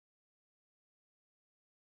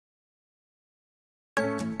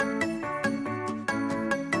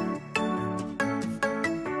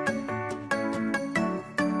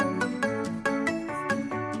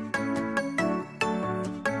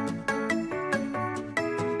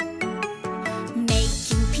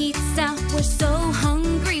We're so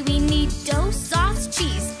hungry, we need dough, sauce,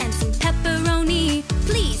 cheese, and some pepperoni.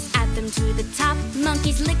 Please add them to the top.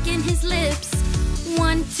 Monkey's licking his lips.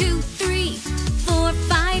 1, 2, 3, 4,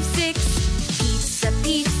 5, 6. Pizza,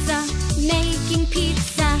 pizza, making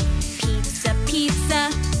pizza. Pizza, pizza,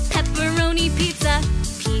 pepperoni pizza.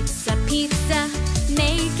 Pizza, pizza,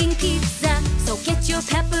 making pizza. So get your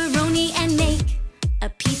pepperoni and make a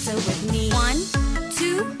pizza with me. 1,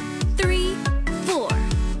 2, 3, 4,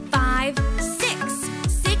 5, 6.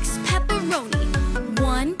 6 pepperoni.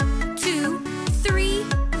 1, 2, 3,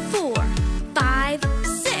 4, 5,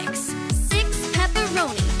 6. 6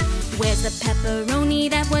 pepperoni. Where's the pepperoni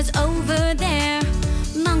that was over there?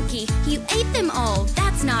 Monkey, you ate them all.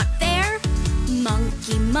 That's not fair.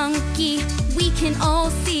 Monkey, monkey, we can all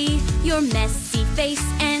see your messy face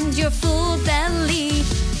and your full belly.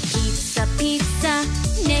 Pizza, pizza,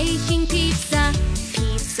 making pizza.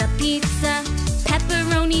 Pizza, pizza,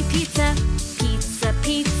 pepperoni pizza. Pizza,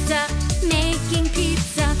 pizza, making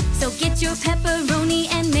pizza. So get your pepperoni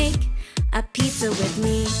and make a pizza with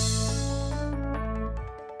me.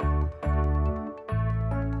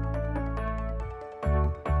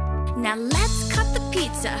 Now let's cut the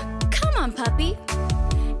pizza. Come on, puppy.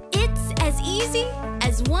 It's as easy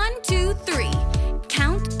as 1, 2, 3.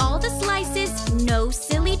 Count all the slices, no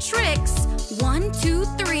silly tricks. 1, 2,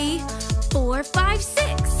 3, 4, 5,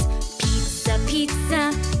 6. Pizza,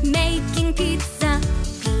 pizza, making pizza.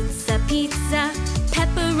 Pizza, pizza,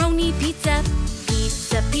 pepperoni pizza.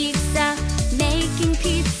 Pizza, pizza, making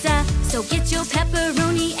pizza. So get your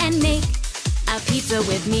pepperoni and make a pizza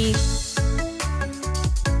with me.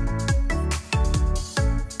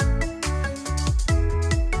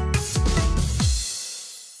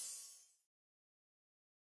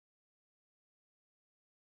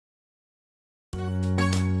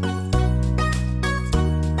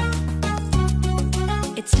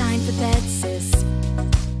 It's time for bed, sis.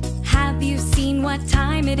 Have you seen what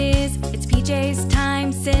time it is? It's PJ's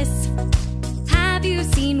time, sis. Have you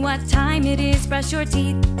seen what time it is? Brush your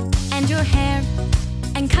teeth and your hair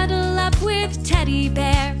and cuddle up with Teddy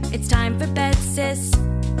Bear. It's time for bed, sis.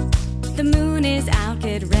 The moon is out,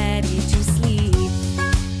 get ready to sleep.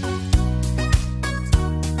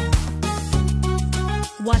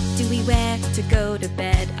 What do we wear to go to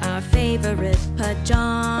bed? Our favorite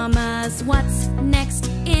pajamas. What's next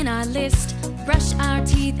in our list? Brush our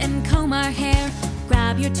teeth and comb our hair.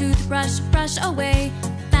 Grab your toothbrush, brush away,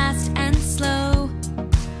 fast and slow.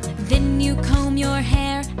 Then you comb your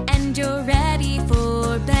hair and you're ready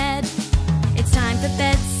for bed. It's time for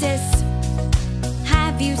bed, sis.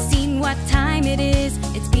 Have you seen what time it is?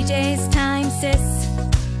 It's PJ's time, sis.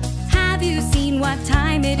 Have you seen what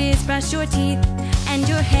time it is? Brush your teeth and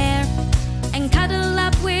your hair and cuddle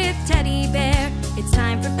up with Teddy Bear. It's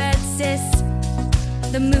time for bed, sis.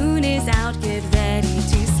 The moon is out, get ready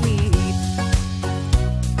to sleep.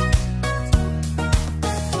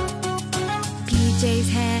 PJ's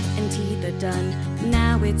hair and teeth are done.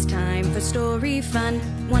 Now it's time for story fun.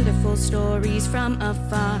 Wonderful stories from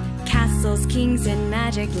afar. Castles, kings, and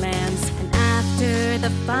magic lands. And after the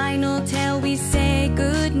final tale we say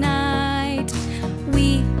good night.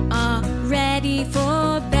 We are ready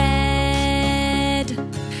for bed.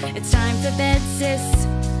 It's time for bed, sis.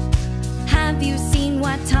 Have you seen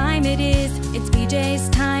what time it is? It's PJ's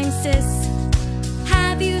time, sis.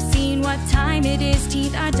 Have you seen what time it is?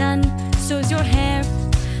 Teeth are done, so's your hair.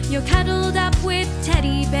 You're cuddled up with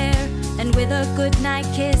Teddy Bear. And with a goodnight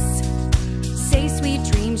kiss, say sweet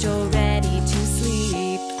dreams, you're ready to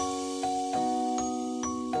sleep.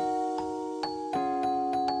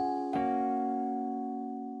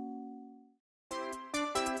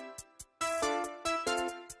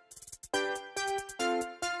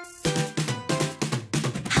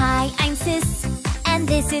 Hi, I'm Sis, and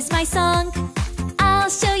this is my song. I'll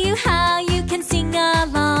show you how you can sing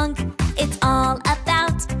along. It's all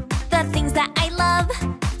about the things that I love,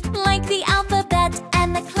 like the alphabet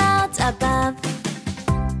and the clouds above.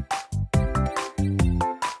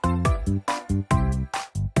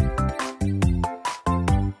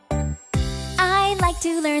 I like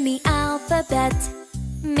to learn the alphabet.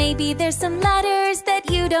 Maybe there's some letters that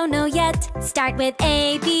you don't know yet. Start with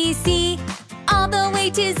A, B, C, all the way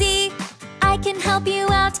to Z. I can help you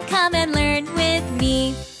out, come and learn with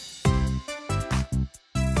me.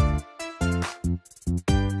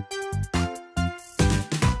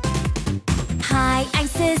 Hi, I'm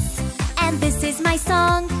Sis, and this is my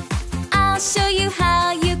song. I'll show you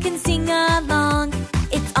how you can sing along.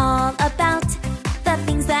 It's all about the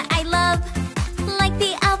things that I love, like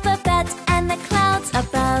the alphabet and the clouds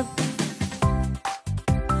above.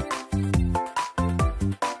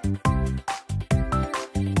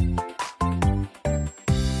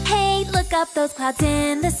 Look up those clouds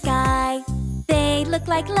in the sky. They look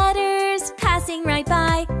like letters passing right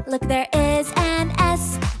by. Look, there is an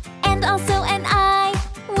S and also an I.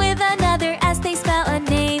 With another S they spell a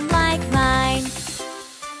name like mine.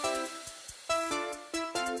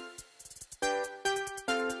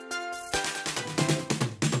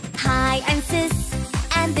 Hi, I'm Sis,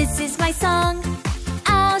 and this is my song.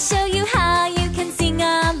 I'll show you how you can sing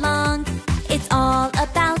along. It's all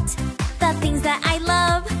about the things that I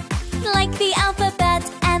love, like the alphabet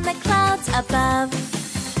and the clouds above.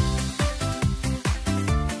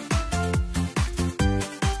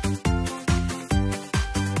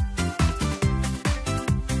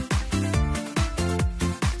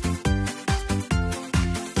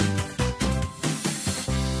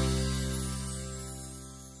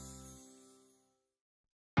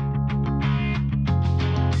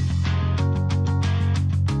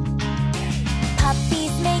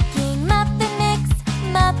 Puppy's making muffin mix,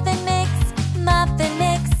 muffin mix, muffin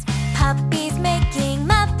mix. Puppy's making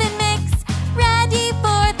muffin mix, ready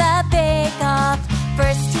for the bake-off.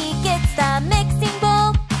 First he gets the mixing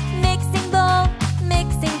bowl, mixing bowl,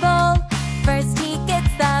 mixing bowl. First he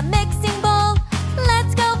gets the mixing bowl.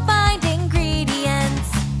 Let's go find ingredients.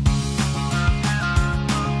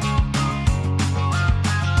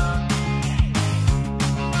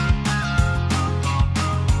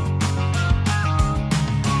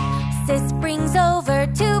 Sis brings over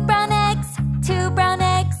 2 brown eggs, 2 brown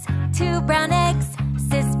eggs, 2 brown eggs.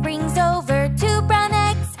 Sis brings over 2 brown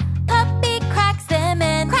eggs. Puppy cracks them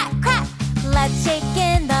in. Crack, crack. Let's shake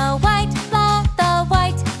in the white flour, the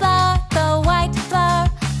white flour, the white flour.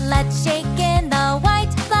 Let's shake in the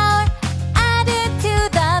white flour. Add it to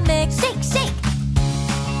the mix. Shake, shake.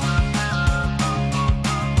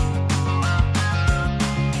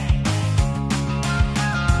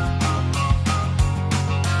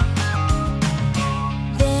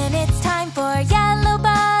 Then it's time for yellow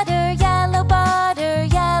butter, yellow butter,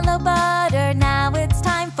 yellow butter. Now it's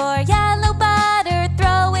time for yellow butter.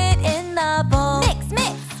 Throw it in the bowl. Mix,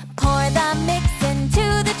 mix. Pour the mix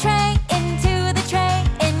into the tray, into the tray,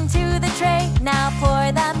 into the tray. Now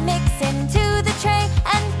pour the mix into the tray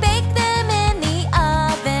and bake them in the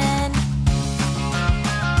oven.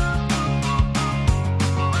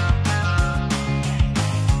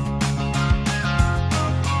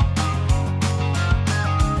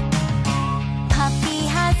 Puppy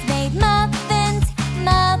has made muffins,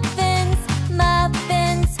 muffins,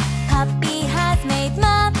 muffins. Puppy has made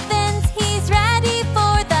muffins. He's ready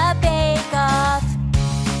for the bake-off.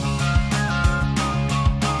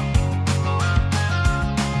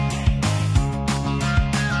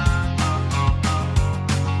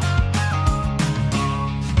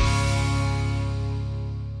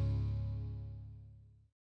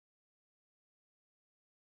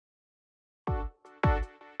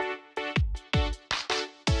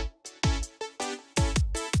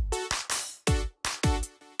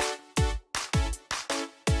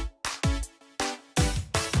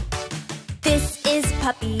 This is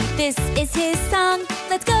Puppy, this is his song.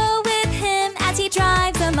 Let's go with him as he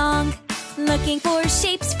drives along, looking for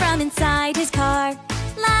shapes from inside his car,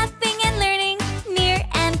 laughing and learning near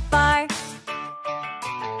and far.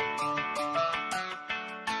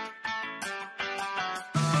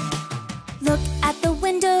 Look at the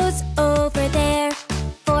windows over there,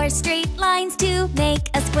 4 straight lines to make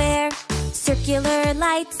a square. Circular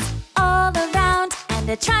lights all around and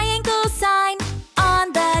a triangle sign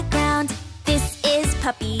on the ground. This is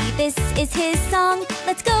Puppy, this is his song.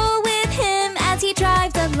 Let's go with him as he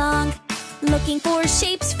drives along, looking for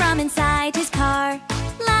shapes from inside his car,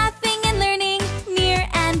 laughing and learning near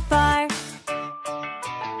and far.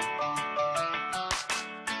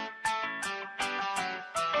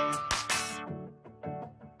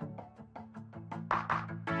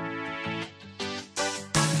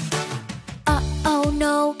 Oh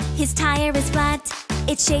no, his tire is flat.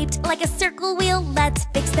 It's shaped like a circle wheel, let's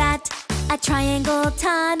fix that. A triangle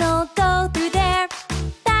tunnel, go through there.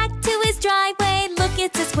 Back to his driveway, look,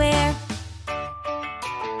 it's a square.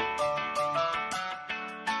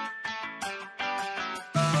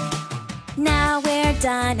 Now we're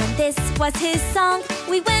done, and this was his song.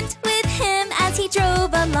 We went with him as he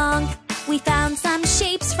drove along. We found some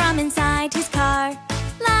shapes from inside his car,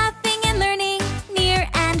 laughing and learning near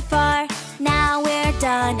and far. Now we're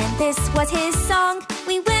done, and this was his song.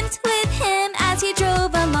 We went with him as he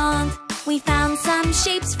drove along. We found some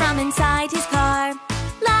shapes from inside his car,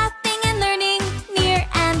 laughing and learning near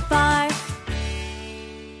and far.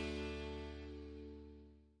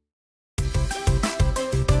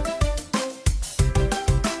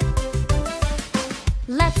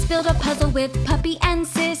 Let's build a puzzle with Puppy and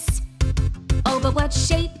Sis. but what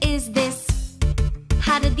shape is this?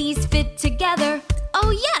 How do these fit together? Oh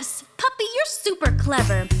yes, puppy, you're super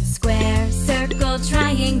clever. Square, circle,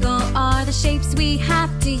 triangle are the shapes we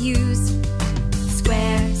have to use.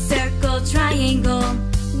 Square, circle, triangle,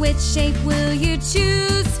 which shape will you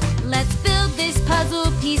choose? Let's build this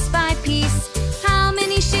puzzle piece by piece. How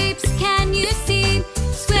many shapes can you see?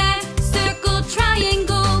 Square, circle,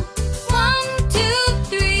 triangle. 1, 2,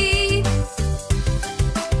 3.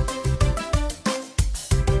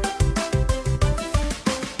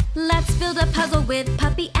 Let's build a puzzle with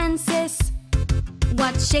Puppy and Sis.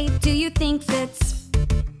 What shape do you think fits?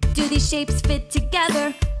 Do these shapes fit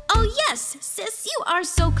together? Oh yes, Sis, you are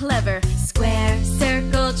so clever. Square,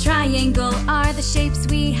 circle, triangle are the shapes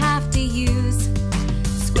we have to use.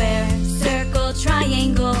 Square, circle,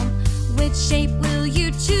 triangle, which shape will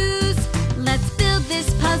you choose? Let's build this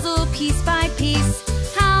puzzle piece by piece.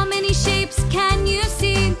 How many shapes can you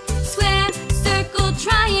see? Square, circle,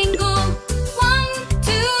 triangle. 1,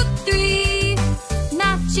 2, 3.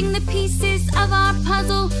 Matching the pieces of our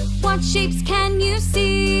puzzle, what shapes can you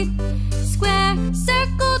see? Square,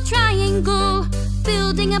 circle, triangle.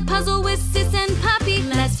 Building a puzzle with Sis and Puppy.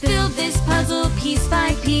 Let's build this puzzle piece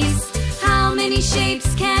by piece. How many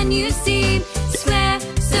shapes can you see? Square,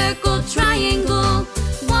 circle, triangle.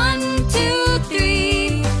 1, 2,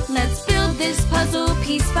 3. Let's build this puzzle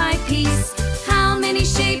piece by piece. How many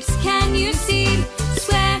shapes can you see?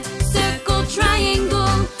 Square, circle,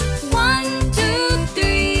 triangle. 1, 2,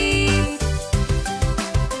 3.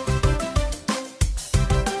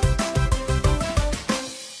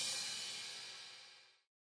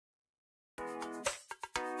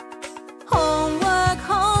 Homework,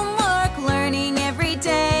 homework, learning every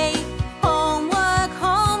day. Homework,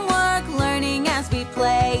 homework, learning as we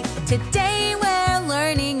play. Today we're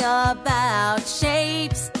learning about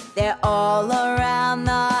shapes. They're all around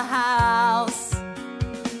the house.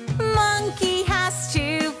 Monkey has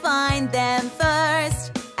to find them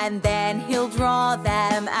first, and then he'll draw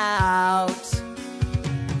them out.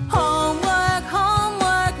 Homework,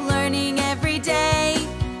 homework, learning every day.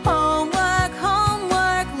 Homework,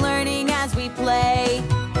 homework, learning as we play.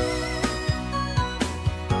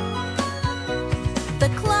 The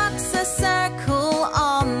clock's a circle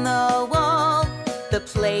on the wall. The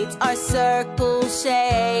plates are circle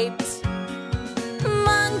shaped.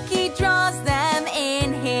 Monkey draws them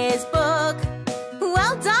in his book.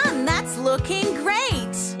 Well done, that's looking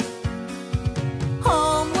great.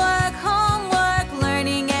 Homework, homework,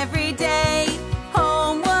 learning every day.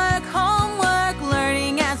 Homework, homework,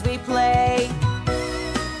 learning as we play.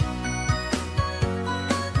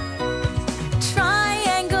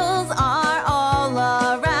 Triangles are all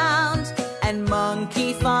around, and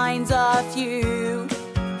Monkey finds a few.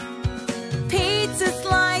 Pizza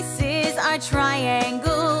slices are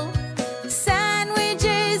triangle.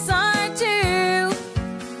 Sandwiches are too.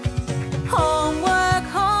 Homework,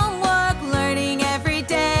 homework, learning every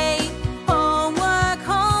day. Homework,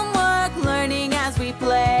 homework, learning as we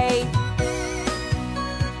play.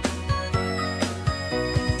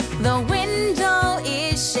 The window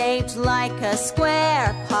is shaped like a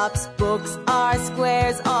square. Pop's books are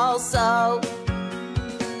squares also.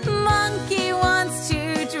 Monkey wants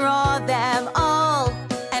to draw them all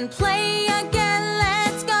and play again,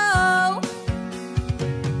 let's go.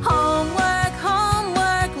 Homework,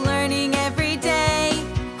 homework, learning every day.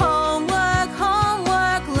 Homework,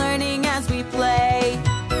 homework, learning as we play.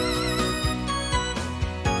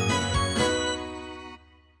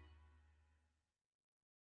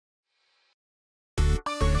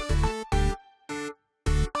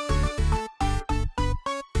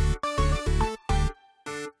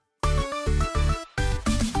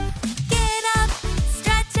 Get up,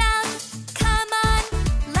 stretch out,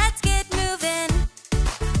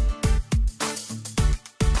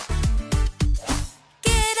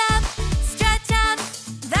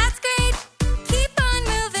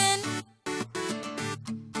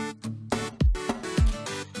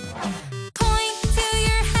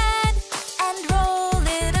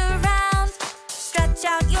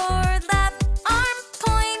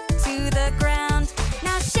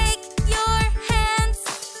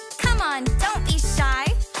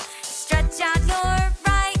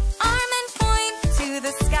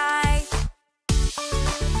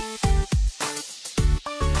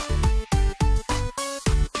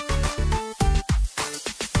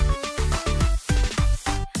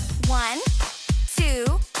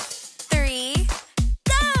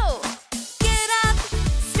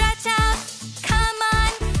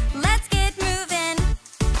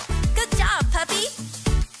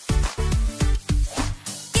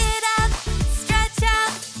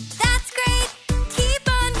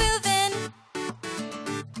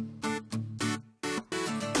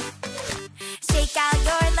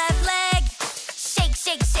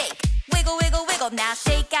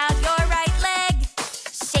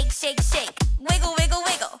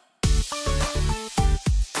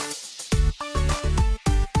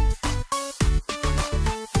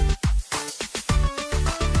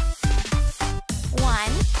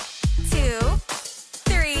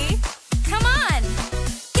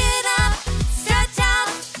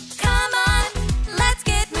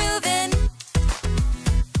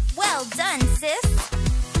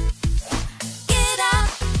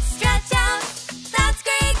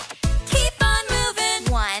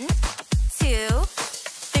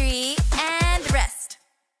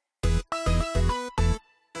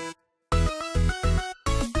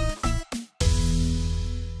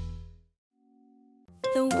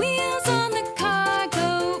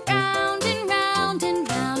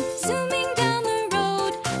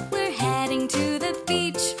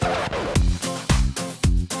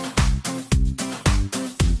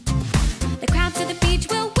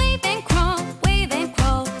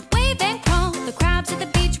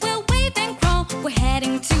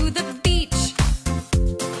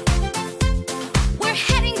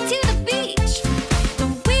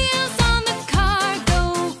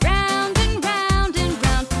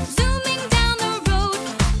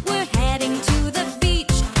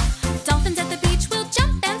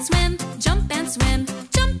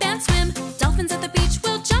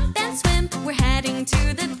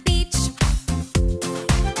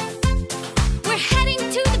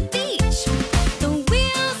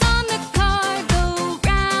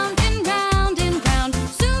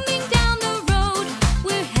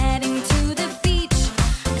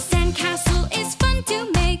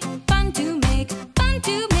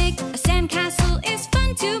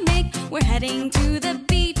 heading to the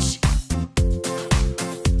beach.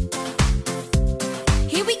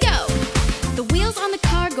 Here we go. The wheels on the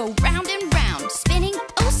car go round and round, spinning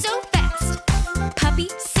oh so fast. Puppy,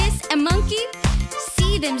 sis, and monkey,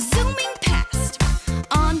 see them zooming past.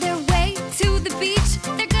 On their way to the beach,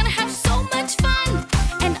 they're gonna have so much fun.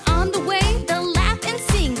 And on the way, they'll laugh and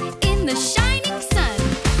sing in the shining sun.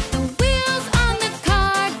 The wheels on the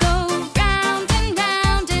car go round and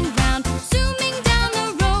round and round, zooming down the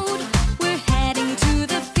road. We're heading to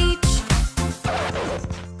the beach.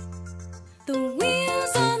 The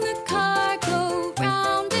wheels on the car go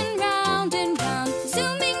round and round and round,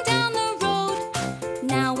 zooming down the road.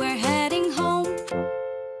 Now we're heading home.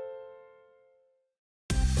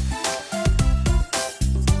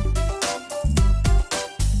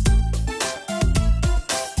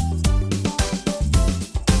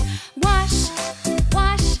 Wash,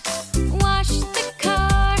 wash, wash the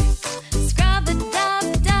car. Scrub the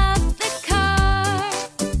the car.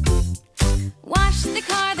 Wash the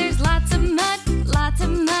car, there's lots of mud, lots of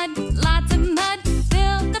mud, lots of mud.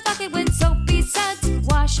 Fill the bucket with soapy suds.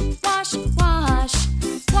 Wash, wash, wash,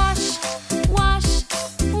 wash, wash,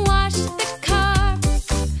 wash the car.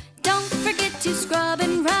 Don't forget to scrub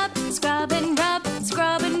and rub, scrub and rub,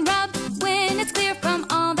 scrub and rub. When it's clear from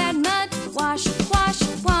all that mud, wash, wash,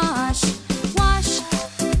 wash, wash,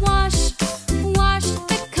 wash, wash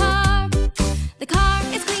the car. The car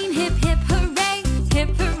is clean, hip, hip, hooray, hip,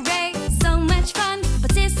 hooray. So much fun,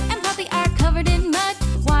 but sis and puppy are covered in mud.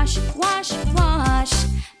 Wash, wash, wash.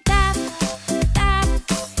 Bath, bath,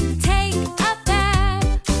 take a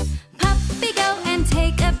bath. Puppy, go and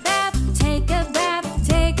take a bath, take a bath,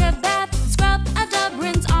 take a bath. Scrub a dub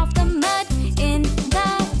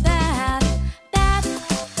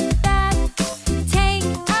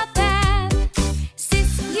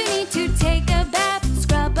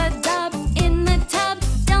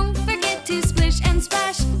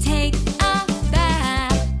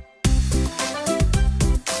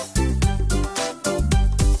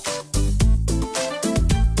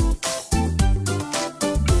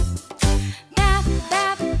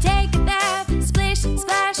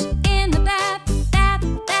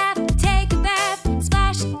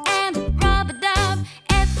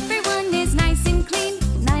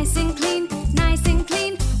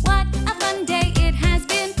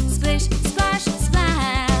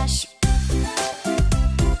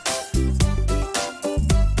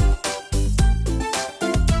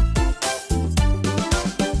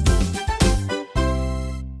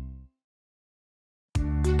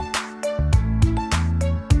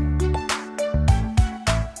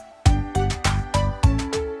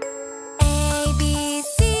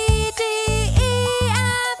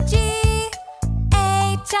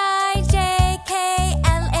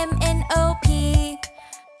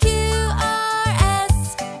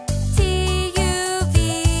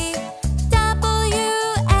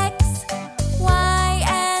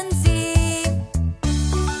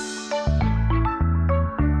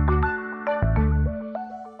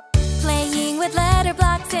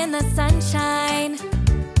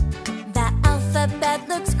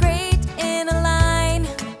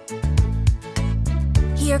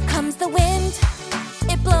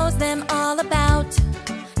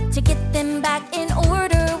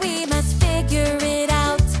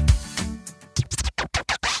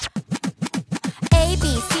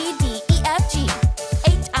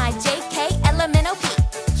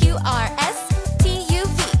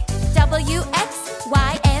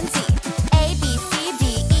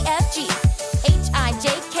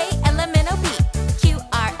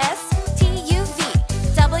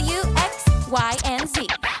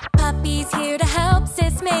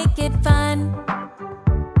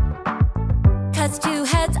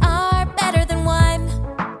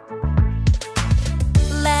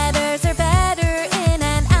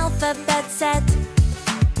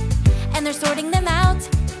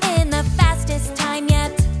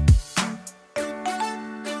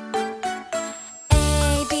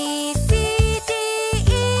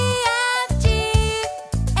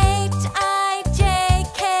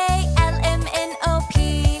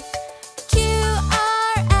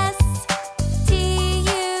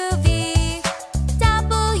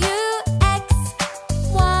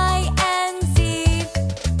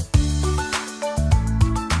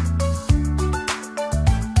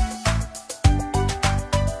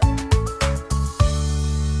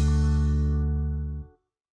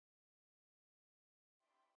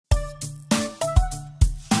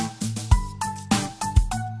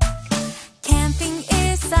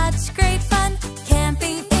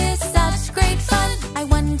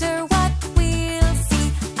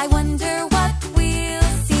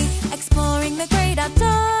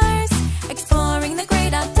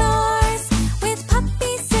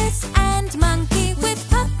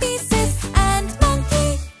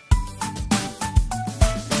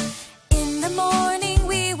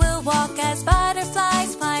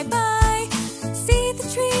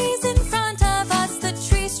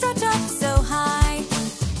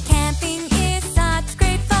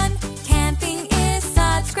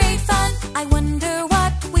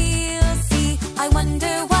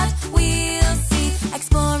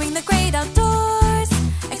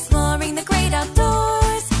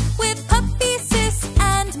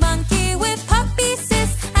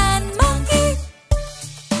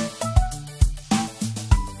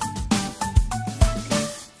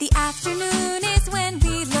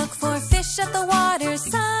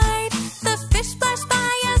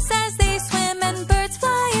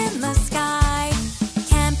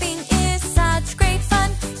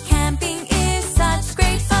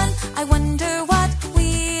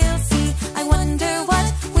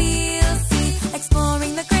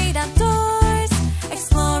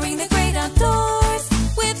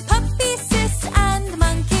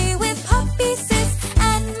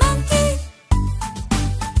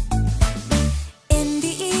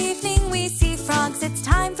 'cause it's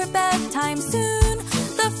time for bedtime soon.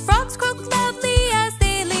 The frogs croak loudly as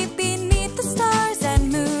they leap beneath the stars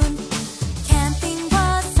and moon. Camping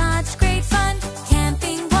was such great fun.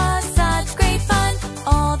 Camping was such great fun.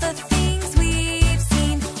 All the things we've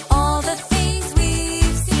seen. All the things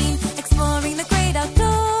we've seen. Exploring the great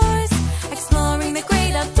outdoors. Exploring the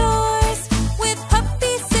great outdoors. With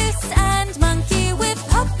Puppy, Sis, and Monkey. With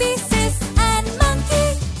Puppy, Sis, and Monkey.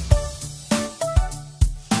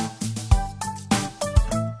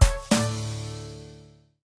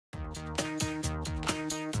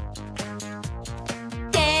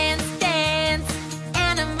 Dance, dance,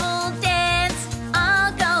 animal dance.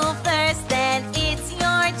 I'll go first, then it's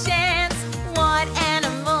your chance. What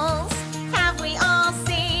animals have we all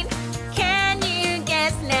seen? Can you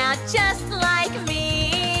guess now, just like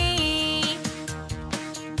me?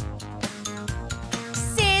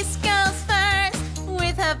 Sis goes first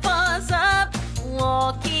with her paws up,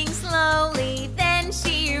 walking slowly, then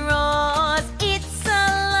she roars. It's a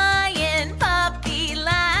lion, Puppy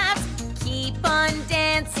laughs. Keep on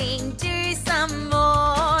dancing, do some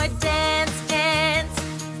more. Dance, dance,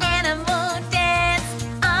 animal dance.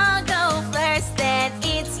 I'll go first, then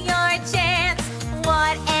it's your chance.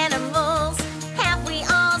 What animals have we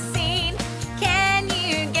all seen? Can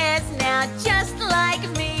you guess now, just like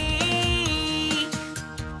me?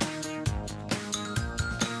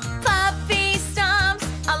 Puppy stomps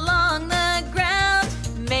along the ground,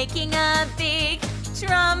 making a big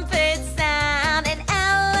trumpet sound. An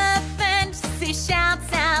elephant who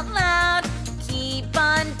shouts out loud. Keep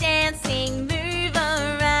on dancing, move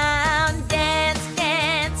around. Dance,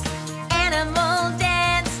 dance, animal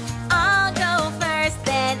dance. I'll go first,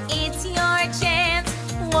 then it's your chance.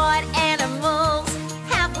 What animals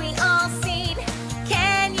have we all seen?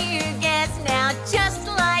 Can you guess now, just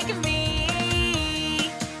like me?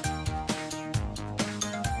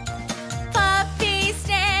 Puppy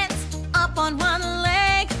stands up on one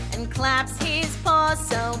leg and claps his paws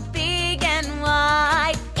so big and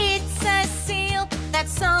wide. It's a seal,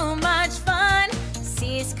 that's so much fun.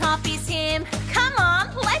 Sis copies him. Come on,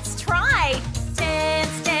 let's try.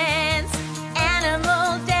 Dance, dance, animal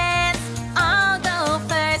dance. I'll go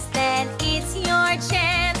first, then it's your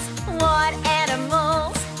chance. What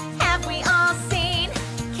animals have we all seen?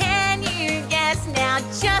 Can you guess now,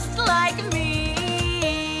 just like me?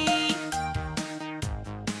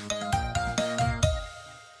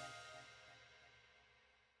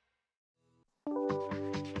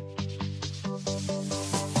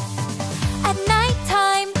 At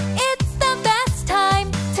nighttime, it's the best time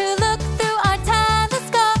to look through our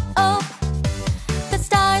telescope. The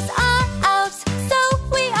stars are out, so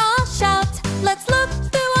we all shout, let's look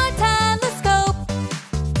through our telescope.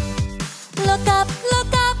 Look up,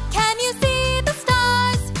 can you see the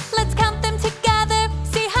stars? Let's count them together,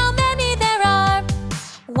 see how many there are.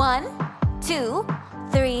 1, 2,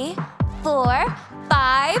 3, 4,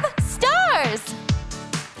 5 stars!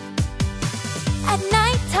 At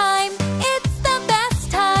nighttime, it's the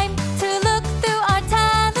best time to look through our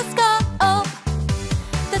telescope.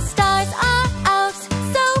 The stars are out,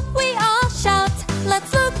 so we all shout,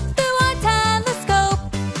 let's look through our telescope.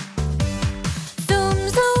 Zoom,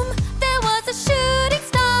 zoom, there was a shooting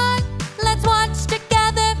star. Let's watch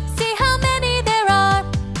together, see how many there are.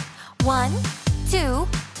 1, 2,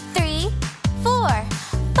 3, 4,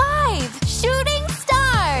 5 shooting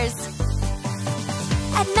stars!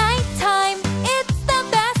 At nighttime, it's the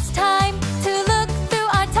best time to look through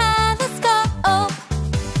our telescope.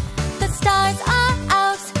 The stars are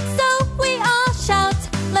out, so we all shout,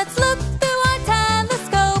 let's look through our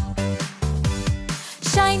telescope.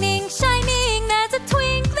 Shining, shining, there's a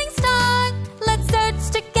twinkling star. Let's search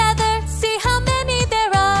together, see how many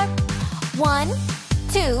there are. 1,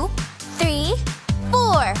 2, 3,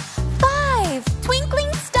 4, 5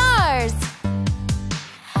 twinkling stars!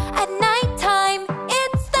 At nighttime,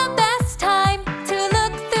 it's the best time to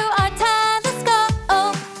look through our telescope.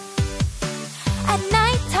 At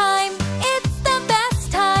nighttime, it's the best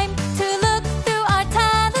time to look through our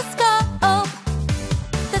telescope.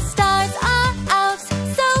 The stars are out,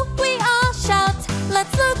 so we all shout,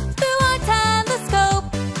 let's look through our telescope.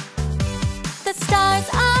 The stars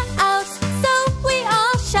are out, so we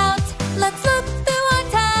all shout, let's look through our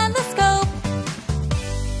telescope.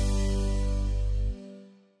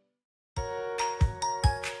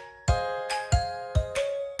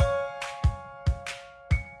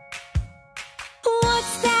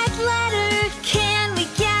 What's that letter? Can we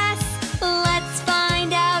guess? Let's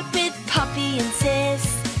find out with Puppy and Sis.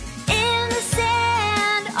 In the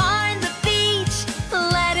sand, on the beach,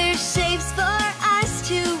 letter shapes for us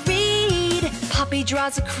to read. Puppy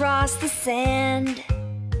draws across the sand.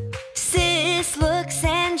 Sis looks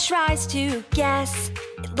tries to guess.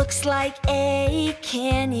 It looks like A,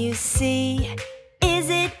 can you see? Is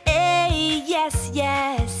it A? Yes,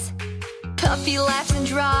 yes. Puppy laughs and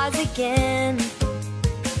draws again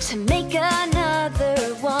to make another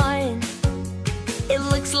one. It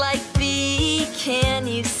looks like B, can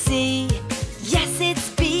you see? Yes, it's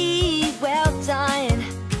B, well done.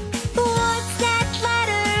 What's that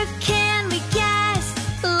letter, can we guess?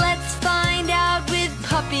 Let's find out with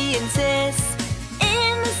Puppy and Sis.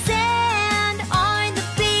 In the sand, on the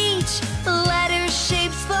beach, letter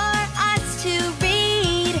shapes for us to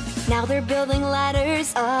read. Now they're building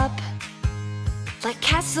ladders up like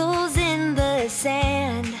castles in the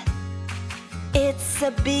sand. It's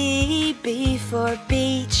a B, B for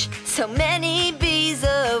beach, so many bees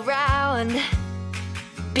around.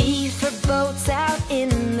 B for boats out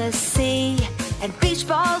in the sea, and beach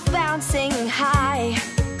balls bouncing high.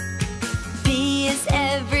 B is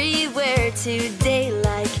everywhere today,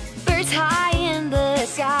 like birds high in the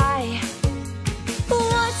sky.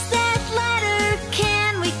 What's that letter,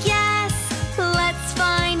 can we guess? Let's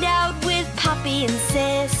find out with Puppy and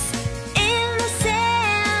Sis. In the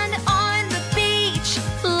sand, on the beach,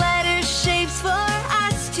 letter shapes for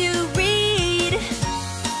us to read.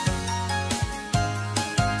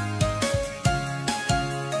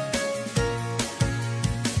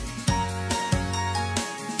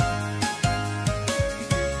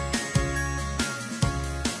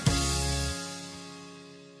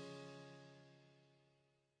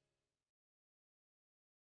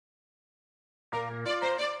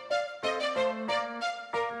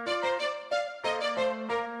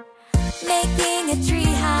 Making a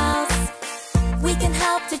tree house, we can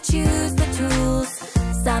help to choose the tools.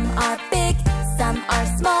 Some are big, some are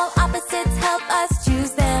small. Opposites help us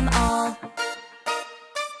choose them all.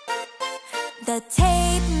 The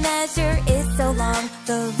tape measure is so long,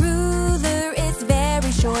 the ruler is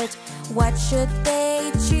very short. What should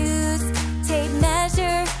they choose? Tape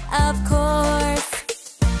measure, of course.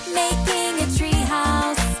 Making a tree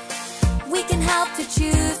house, we can help to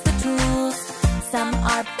choose the tools. Some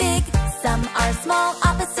are big, some are small.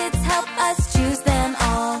 Opposites help us choose them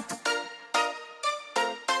all.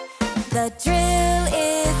 The drill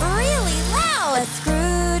is really loud. A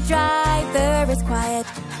screwdriver is quiet.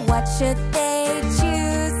 What should they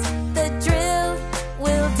choose? The drill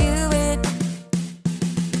will do it.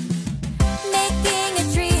 Making a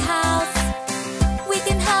tree house, we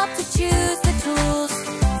can help to choose the tools.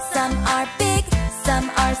 Some are big, some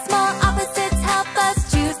are small. Opposites help us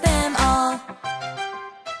choose them all.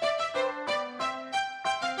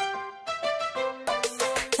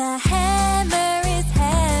 The hammer is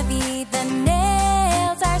heavy, the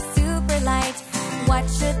nails are super light. What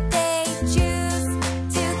should they choose?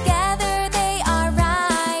 Together they are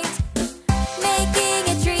right. Making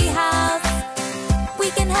a tree house, we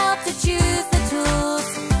can help to choose the tools.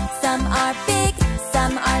 Some are big,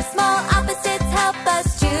 some are small. Opposites help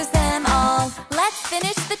us choose them all. Let's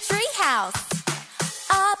finish the tree house.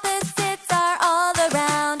 Opposites are all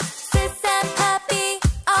around. Sis and Puppy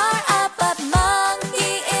are up, but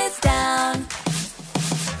Monkey is down.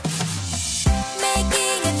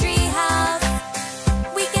 Making a tree house,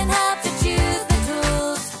 we can help to choose the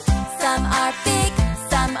tools. Some are big,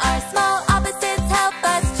 some are small. Opposites help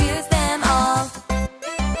us choose them all.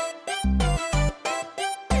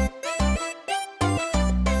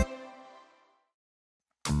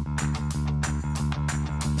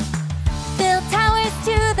 Build towers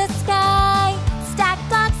to the sky, stack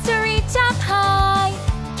blocks to reach up high.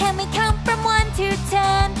 Can we count from 1 to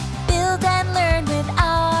 10? Build and learn with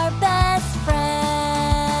our best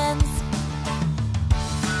friends.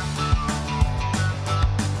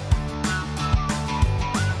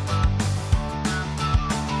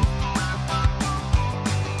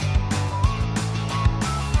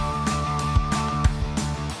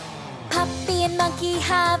 Puppy and Monkey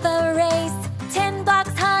have a race, 10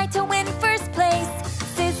 blocks high to win first place.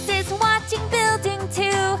 Sis is watching building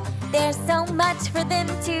too. There's so much for them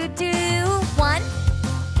to do. 1,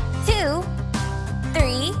 2,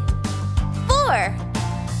 3, 4,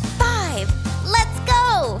 5. Let's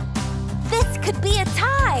go! This could be a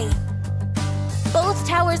tie. Both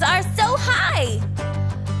towers are so high.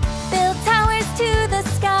 Build towers to the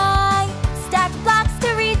sky, stack blocks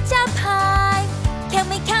to reach up high. Can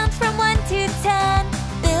we count from 1 to 10?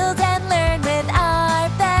 Build and learn with our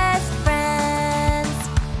best friends.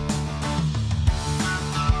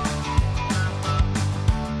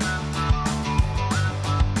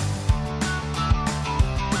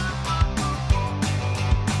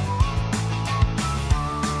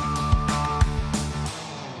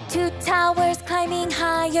 Two towers climbing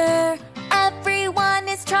higher. Everyone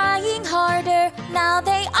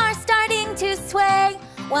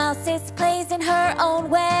while Sis plays in her own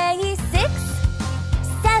way. 6,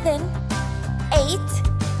 7, 8,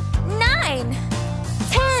 9,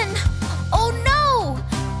 10. Oh no!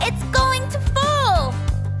 It's going to fall!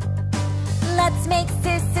 Let's make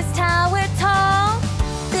Sis's tower tall.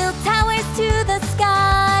 Build towers to the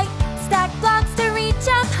sky. Stack blocks to reach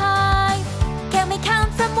up high. Can we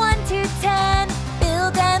count from 1 to 10?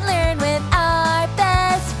 Build and learn with our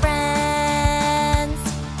best friends.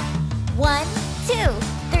 1, 2,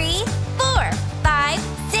 3, 4, 5,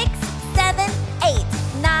 6, 7, 8,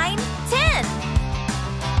 9, 10.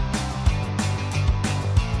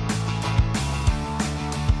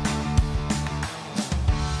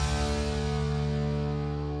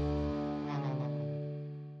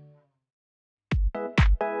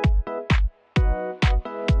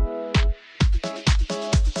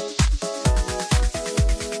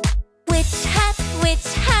 Which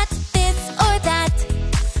hat, this or that?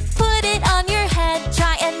 Put it on your head,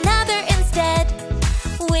 try another instead.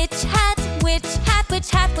 Which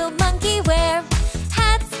hat will Monkey wear?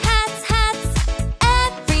 Hats, hats, hats,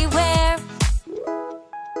 everywhere.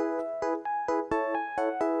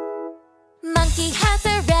 Monkey has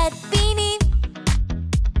a red beanie,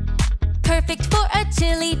 perfect for a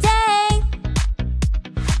chilly day.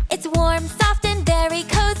 It's warm, soft, and very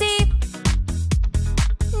cozy.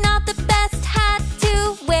 Not the best hat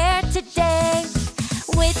to wear today.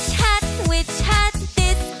 Which hat,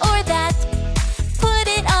 this or that? Put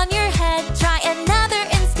it on your head, try another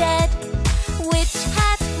instead. Which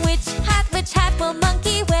hat will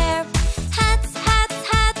Monkey wear? Hats, hats,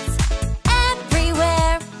 hats,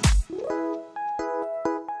 everywhere.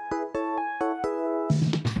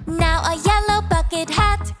 Now a yellow bucket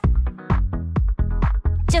hat,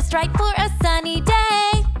 just right for a sunny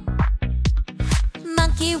day.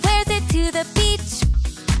 Monkey wears it to the beach.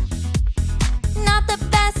 Not the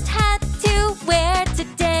best hat to wear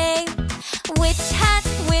today. Which hat,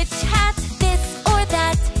 this or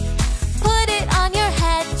that? Put it on your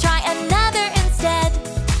head, try another instead.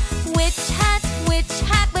 Which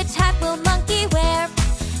hat will Monkey wear?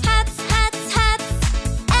 Hats, hats, hats,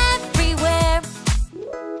 everywhere.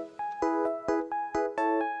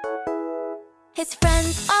 His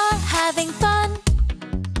friends are having fun,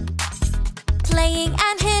 playing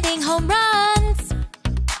and hitting home runs.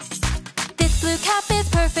 This blue cap is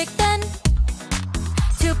perfect then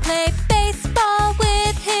to play baseball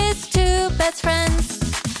with his 2 best friends.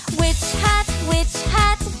 Which hat,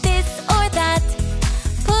 this or that?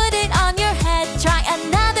 Put it on your head, try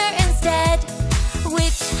another instead.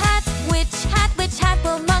 Which hat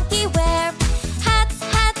will Monkey wear? Hats,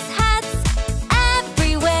 hats, hats,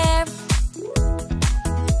 everywhere.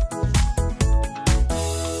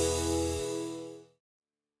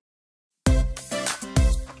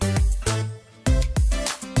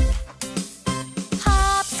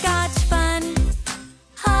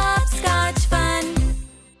 Hopscotch fun.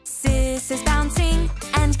 Sis is bouncing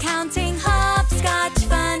and counting. Hopscotch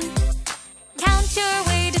fun. Count your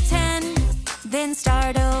way to 10, then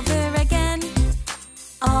start over again.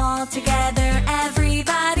 All together,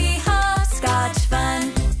 everybody, hopscotch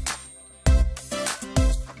fun.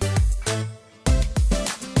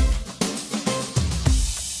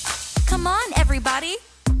 Come on, everybody.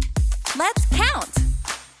 Let's count.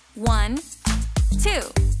 1, 2,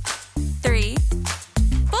 3,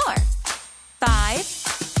 4, 5,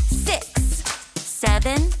 6,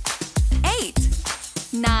 7, 8,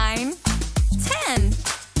 9, 10.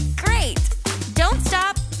 Great! Don't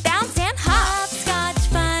stop, bounce and hop.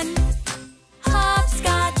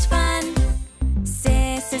 Hopscotch fun.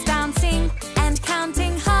 Sis is bouncing and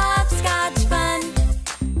counting. Hopscotch fun.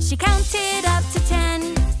 She counted up to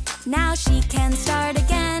 10. Now she can start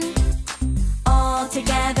again. All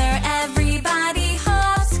together, everybody,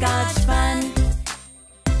 hopscotch fun.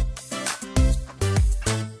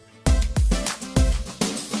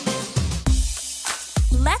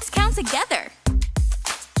 Let's count together.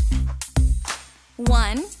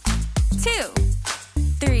 1, 2,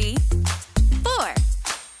 3, 4,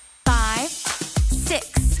 5,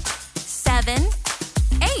 6, 7,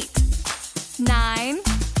 8, 9,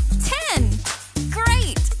 10.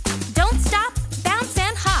 Great! Don't stop, bounce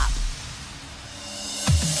and hop.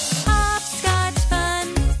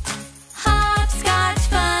 Hopscotch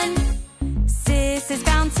fun. Sis is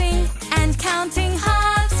bouncing and counting.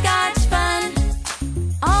 Hopscotch fun.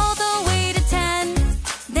 All the way to 10,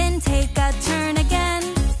 then take a turn again.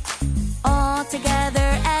 All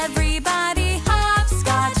together, every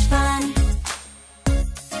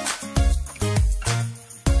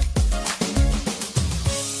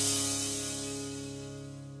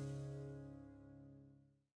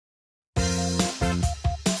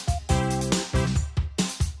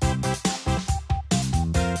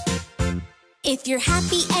If you're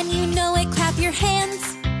happy and you know it, clap your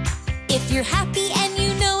hands. If you're happy and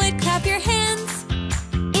you know it, clap your hands.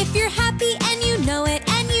 If you're happy and you know it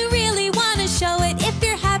and you really want to show it, if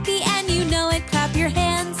you're happy and you know it, clap your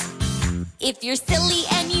hands. If you're silly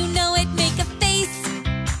and you know it, make a face.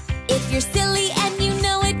 If you're silly and you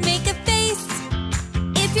know it, make a face.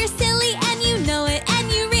 If you're silly and you know it and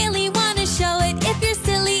you really want to show it, if you're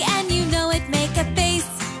silly and you know it, make a face.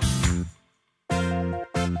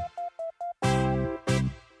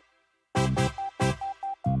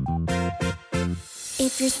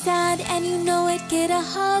 If you're sad and you know it, get a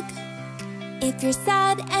hug. If you're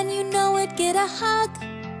sad and you know it, get a hug.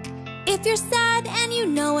 If you're sad and you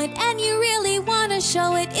know it and you really want to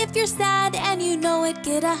show it, if you're sad and you know it,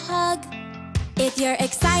 get a hug. If you're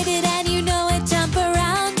excited and you know it, jump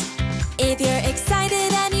around. If you're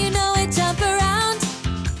excited and you know it, jump around.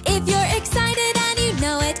 If you're excited and you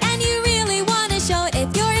know it and you really want to show it,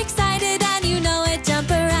 if you're excited and you know it,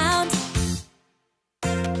 jump around.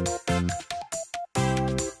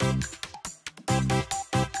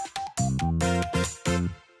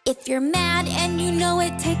 If you're mad and you know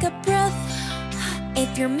it, take a breath.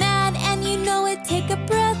 If you're mad and you know it, take a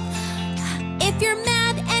breath. If you're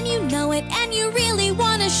mad and you know it and you really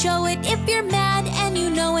want to show it, if you're mad and you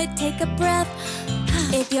know it, take a breath.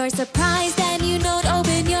 If you're surprised and you know it,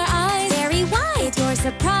 open your eyes very wide. If you're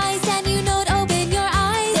surprised and you know it, open your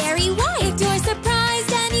eyes very wide. If you're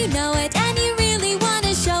surprised and you know it and you really want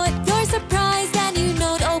to show it, you're surprised and you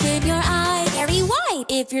know it, open your eyes very wide.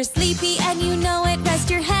 If you're sleepy and you know it, rest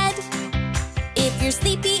your head. If you're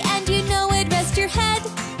sleepy and you know it, rest your head.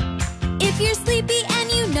 If you're sleepy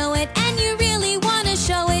and you know it and you really want to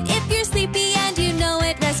show it, if you're sleepy and you know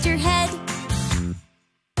it, rest your head.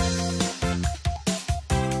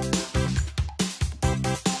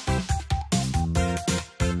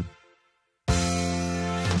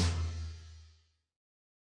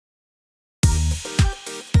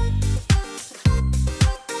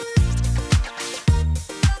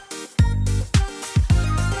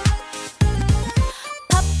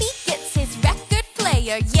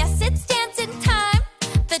 Yes, it's dancing time.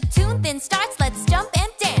 The tune then starts, let's jump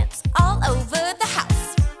and dance all over the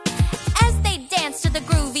house. As they dance to the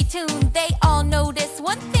groovy tune, they all notice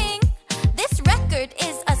one thing. This record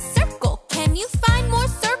is a circle. Can you find more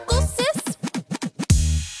circles, sis?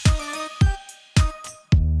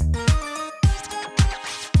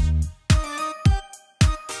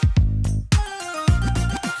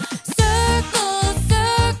 Circles,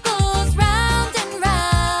 circles, round and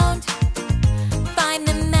round. Find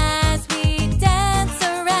them as we dance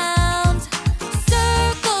around.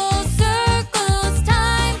 Circles, circles,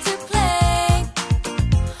 time to play.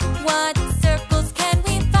 What circles can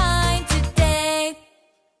we find today?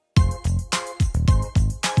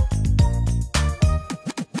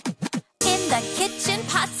 In the kitchen,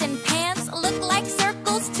 pots and pans look like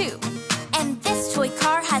circles too. And this toy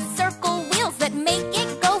car has circle wheels that make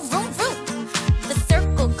it go vroom vroom. The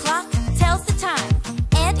circle clock tells the time,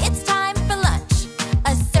 and it's time for lunch.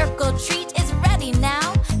 A circle treat is ready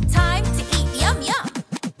now. Time to eat, yum yum.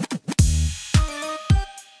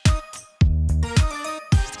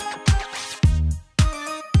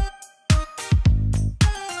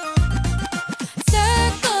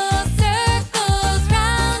 Circles, circles,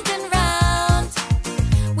 round and round.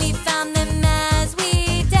 We found them as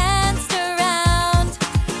we danced around.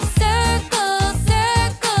 Circles,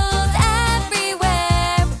 circles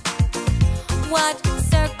everywhere. What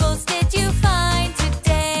circles did you find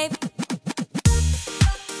today?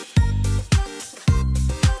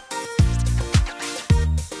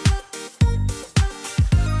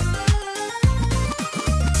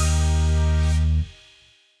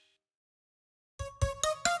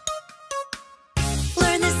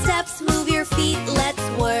 Learn the steps, move your feet, let's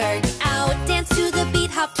work out. Dance to the beat,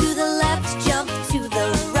 hop to the left, jump to the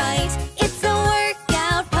right. It's a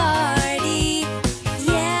workout party.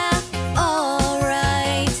 Yeah,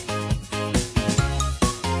 alright.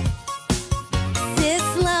 Sis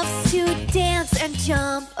loves to dance and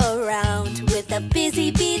jump around with a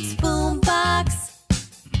Busy Beats boombox.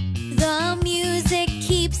 The music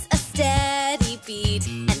keeps a steady beat,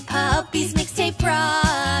 and Puppy's mixtape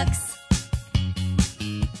rocks.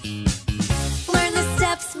 Learn the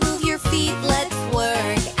steps, move your feet, let's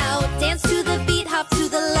work out. Dance to the beat, hop to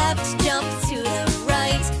the left, jump to the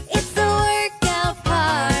right. It's a workout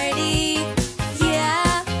party.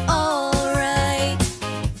 Yeah, alright.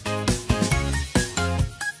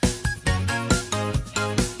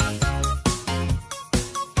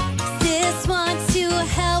 Sis wants to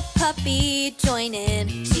help Puppy join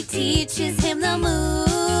in. She teaches him the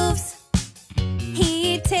moves.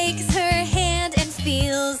 He takes her hand and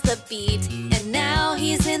feels the beat and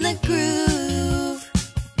he's in the groove.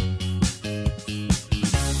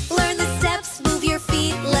 Learn the steps, move your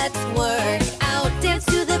feet, let's work out. Dance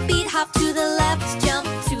to the beat, hop to the left, jump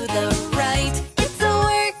to the right. It's a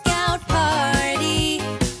workout party,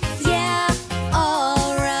 yeah,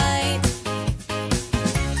 alright.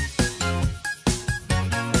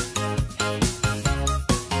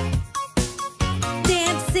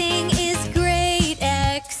 Dancing is great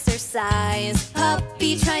exercise.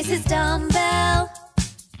 Puppy tries his dumbbell.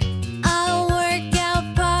 A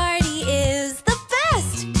workout party is the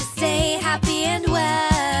best to stay happy and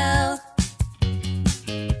well.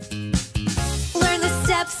 Learn the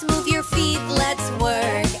steps, move your feet, let's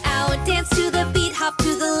work out. Dance to the beat, hop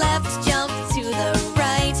to the left, jump to the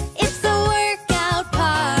right. It's a workout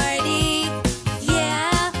party,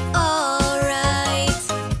 yeah, alright.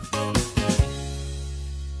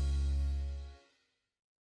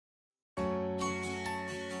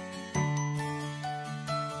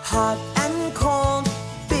 Hot and cold,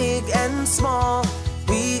 big and small,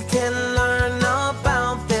 we can learn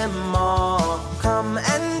about them all. Come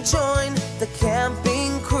and join the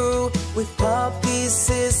camping crew with Puppy,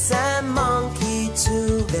 Sis, and Monkey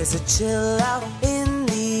too. There's a chill out in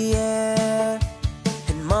the air,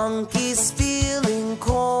 and Monkey's feeling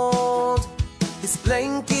cold. His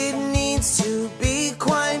blanket needs to be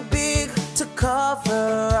quite big to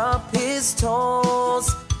cover up his toes.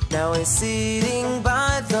 Now he's sitting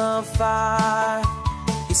by the fire.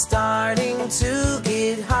 He's starting to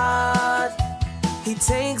get hot. He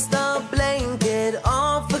takes the blanket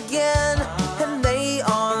off again, and they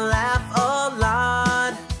all laugh a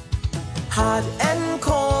lot. Hot and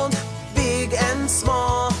cold, big and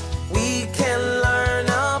small, we can learn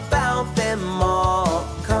about them all.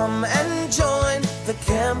 Come and join the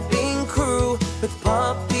camping crew with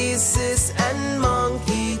Puppy, Sis, and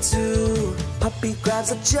Monkey too. Puppy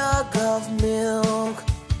grabs a jug of milk.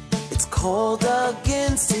 It's cold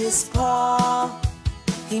against his paw.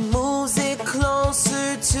 He moves it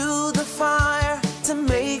closer to the fire to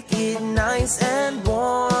make it nice and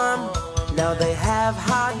warm. Now they have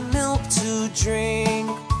hot milk to drink.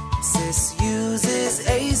 Sis uses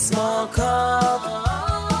a small cup.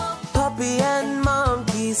 Puppy and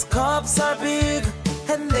Monkey's cups are big,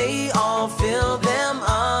 and they all fill them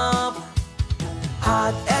up.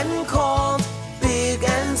 Hot and cold, big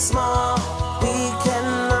and small, we can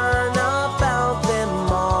learn about them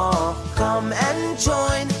all. Come and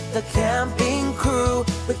join the camping crew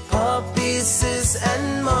with Puppy, Sis,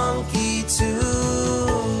 and Monkey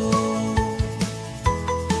too.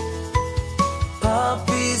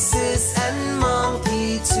 Puppy, Sis, and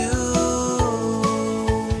Monkey too.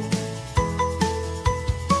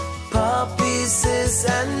 Puppy, Sis,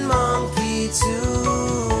 and Monkey too.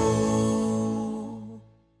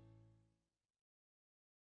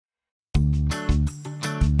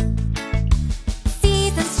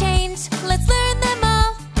 Seasons change, let's learn them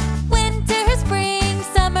all. Winter, spring,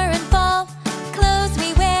 summer, and fall. Clothes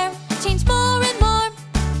we wear change more and more.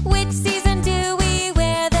 Which season do we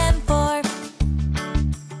wear them for?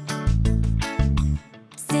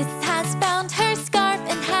 Sis has found her scarf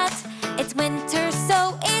and hat. It's winter,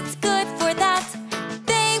 so it's good for that.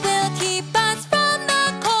 They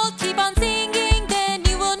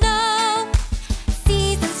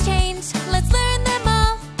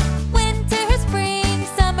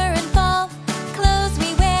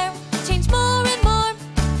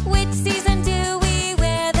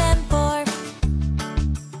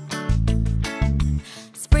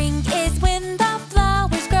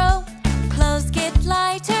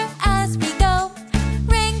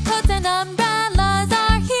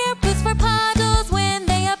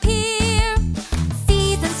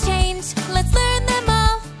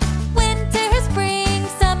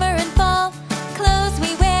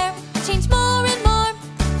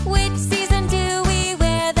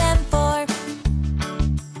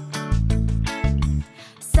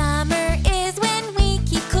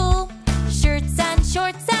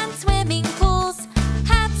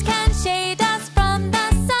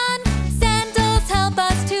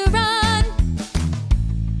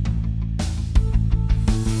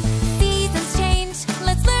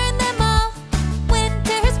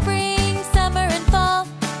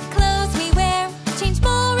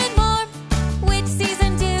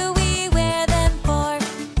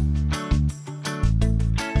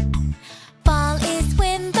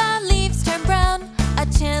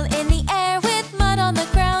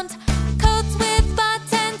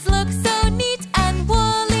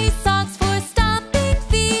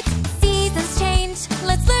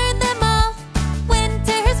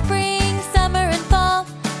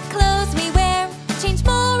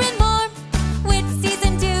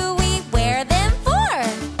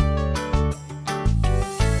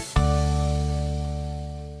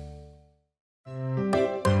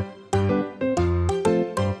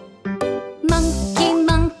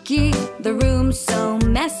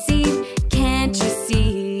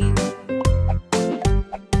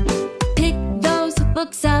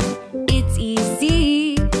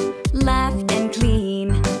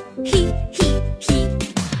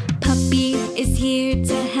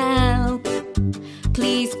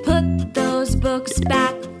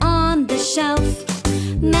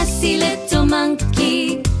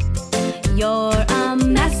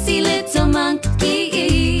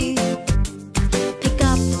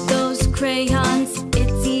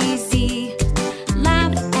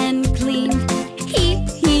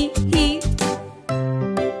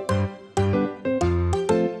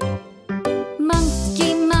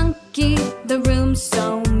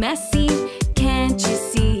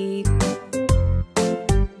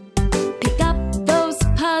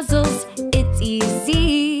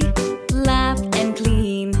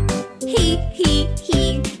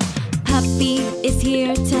Puppy is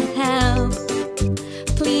here to help.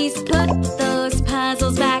 Please put those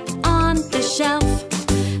puzzles back on the shelf.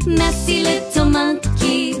 Messy little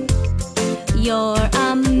monkey, you're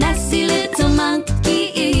a messy little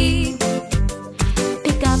monkey.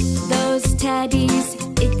 Pick up those teddies,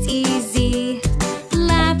 it's easy.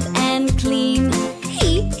 Laugh and clean,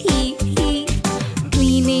 hee hee hee.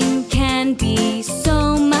 Cleaning can be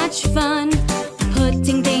so much fun.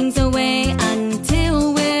 Putting things away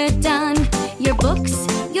until we're done. Your books,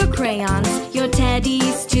 your crayons, your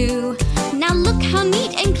teddies too. Now look how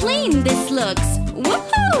neat and clean this looks.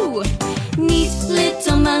 Woohoo! Neat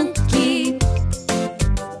little monkey.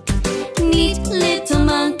 Neat little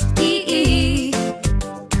monkey.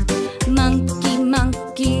 Monkey,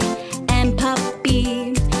 monkey, and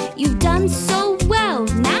puppy. You've done so well.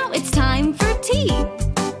 Now it's time for tea.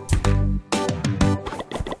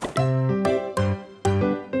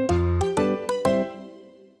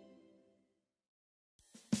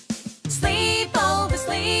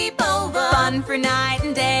 Sleep over, fun for night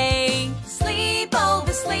and day. Sleep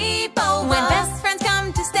over, when best friends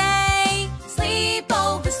come to stay. Sleep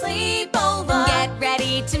over, get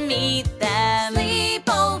ready to meet them.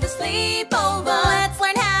 Sleep over, let's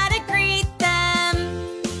learn how to greet them.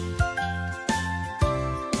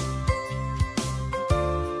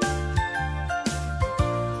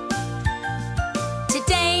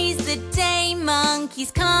 Today's the day,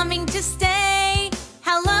 monkey's coming to stay.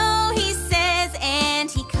 Hello, he says, and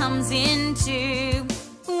he comes in too.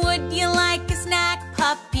 Would you like a snack?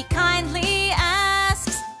 Puppy kindly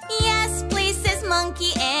asks. Yes, please, says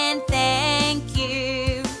monkey, and thank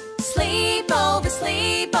you. Sleep over,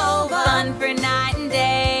 fun for night and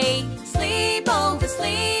day. Sleep over,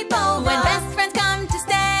 when best friends come to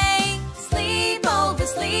stay. Sleep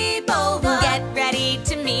over, get ready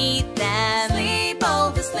to meet them.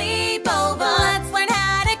 Sleep over, let's learn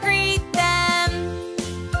how to greet them.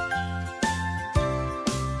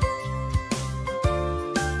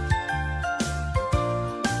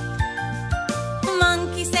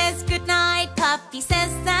 Monkey says goodnight, puppy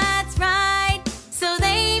says that's right. So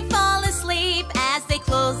they fall asleep as they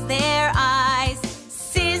close their eyes.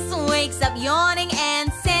 Sis wakes up yawning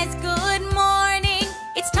and says good morning.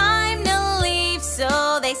 It's time to leave,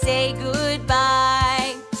 so they say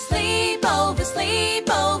goodbye. Sleep over,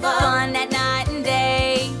 fun at night and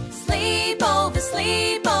day. Sleep over,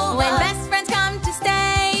 when best friends come to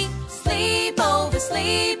stay. Sleep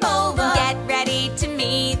over, get ready to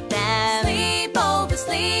meet them.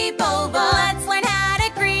 Sleep over, let's learn how to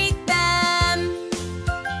greet them.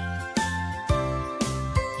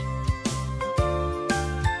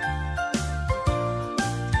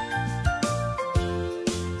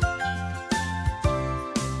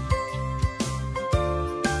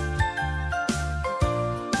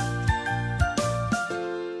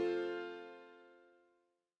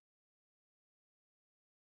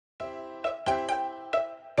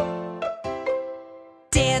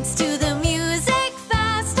 Dance to the music,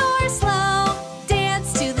 fast or slow.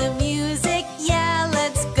 Dance to the music, yeah,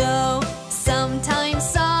 let's go. Sometimes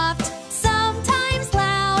soft, sometimes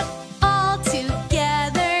loud. All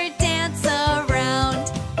together, dance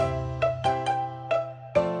around.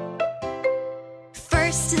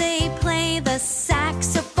 First they play the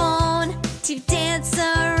saxophone to dance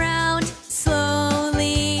around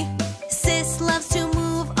slowly. Sis loves to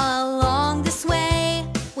move along this way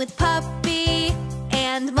with puppy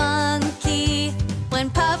and monkey. When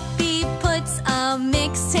puppy puts a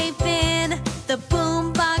mixtape in, the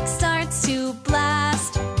boombox starts to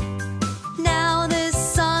blast. Now the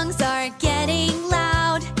songs are getting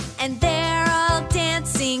loud and they're all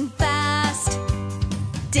dancing fast.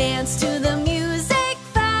 Dance to the music,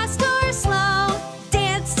 fast or slow.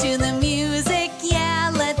 Dance to the music, yeah,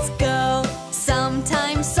 let's go.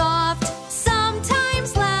 Sometimes soft,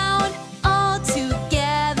 sometimes loud. All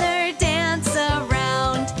together, dance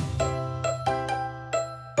around.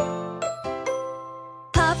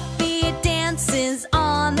 Puppy dances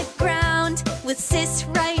on the ground with Sis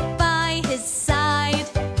right by his side.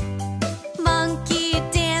 Monkey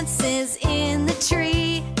dances in the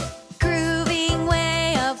tree, grooving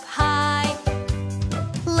way up high.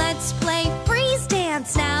 Let's play freeze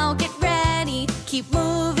dance now, get ready. Keep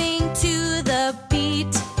moving to the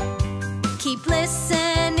beat. Keep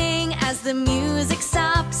listening as the music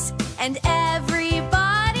stops and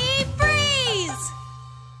everybody freeze.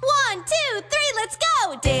 1, 2, 3, let's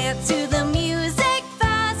go! Dance to the music,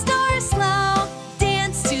 fast or slow.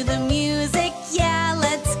 Dance to the music, yeah, let's go. It might sound soft, it might sound loud. All together, dance around. 1, 2, 3, let's go! Dance to the music, fast or slow. Dance to the music, yeah,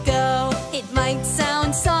 let's go. It might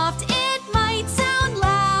sound soft, it might sound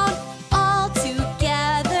loud. All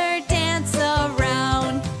together, dance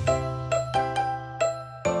around. 1, 2, 3, let's go! Dance to the music, fast or slow. Dance to the music,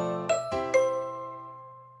 yeah, let's go. It might sound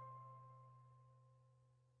soft, it might sound loud. All together, dance around.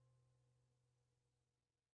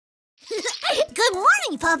 Good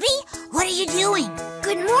morning, puppy. What are you doing?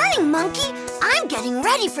 Good morning, monkey. I'm getting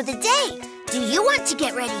ready for the day. Do you want to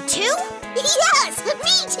get ready too? Yes,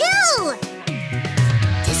 me too.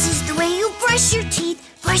 This is the way you brush your teeth,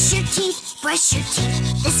 brush your teeth, brush your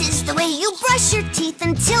teeth. This is the way you brush your teeth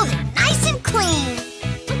until they're nice and clean.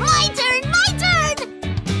 My turn, my turn.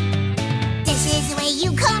 This is the way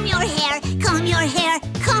you comb your hair, comb your hair,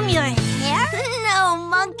 comb your hair. No,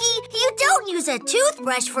 monkey, you don't use a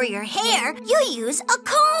toothbrush for your hair. You use a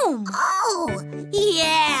comb. Oh,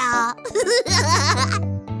 yeah.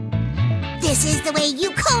 This is the way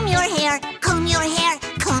you comb your hair, comb your hair,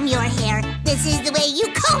 comb your hair. This is the way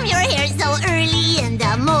you comb your hair so early in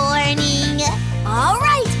the morning. All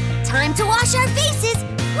right, time to wash our faces.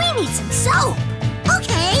 We need some soap.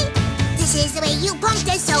 Okay. This is the way you pump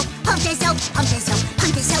the soap, pump the soap, pump the soap,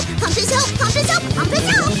 pump the soap, pump the soap, pump the soap, pump the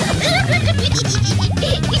soap.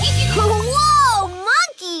 Whoa,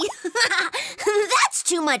 monkey! That's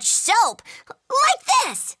too much soap. Like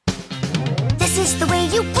this. This is the way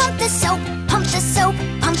you pump the soap, pump the soap,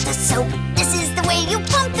 pump the soap. This is the way you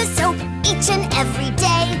pump the soap each and every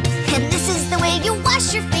day. And this is the way you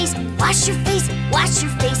wash your face, wash your face, wash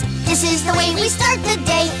your face. This is the way we start the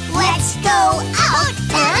day. Let's go out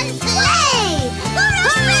and